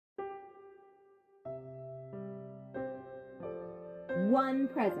one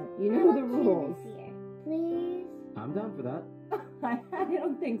present. You know the rules. This year, please. I'm down for that. I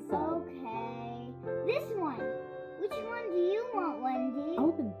don't think so. Okay. This one. Which one do you want, Wendy?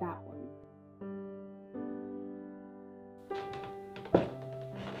 Open that one.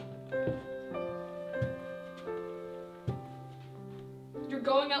 You're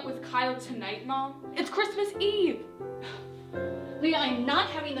going out with Kyle tonight, Mom? It's Christmas Eve! Leah, I'm not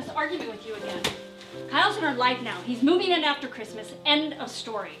having this argument with you again. Kyle's in our life now. He's moving in after Christmas. End of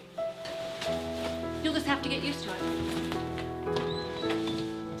story. You'll just have to get used to it.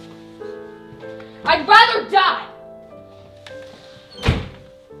 I'd rather die!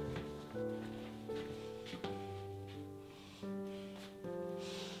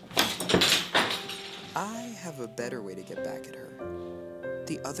 I have a better way to get back at her.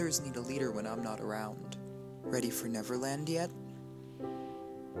 The others need a leader when I'm not around. Ready for Neverland yet?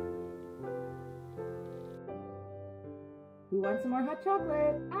 Who wants some more hot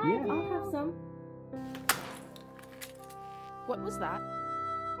chocolate? Yeah. I'll have some. What was that?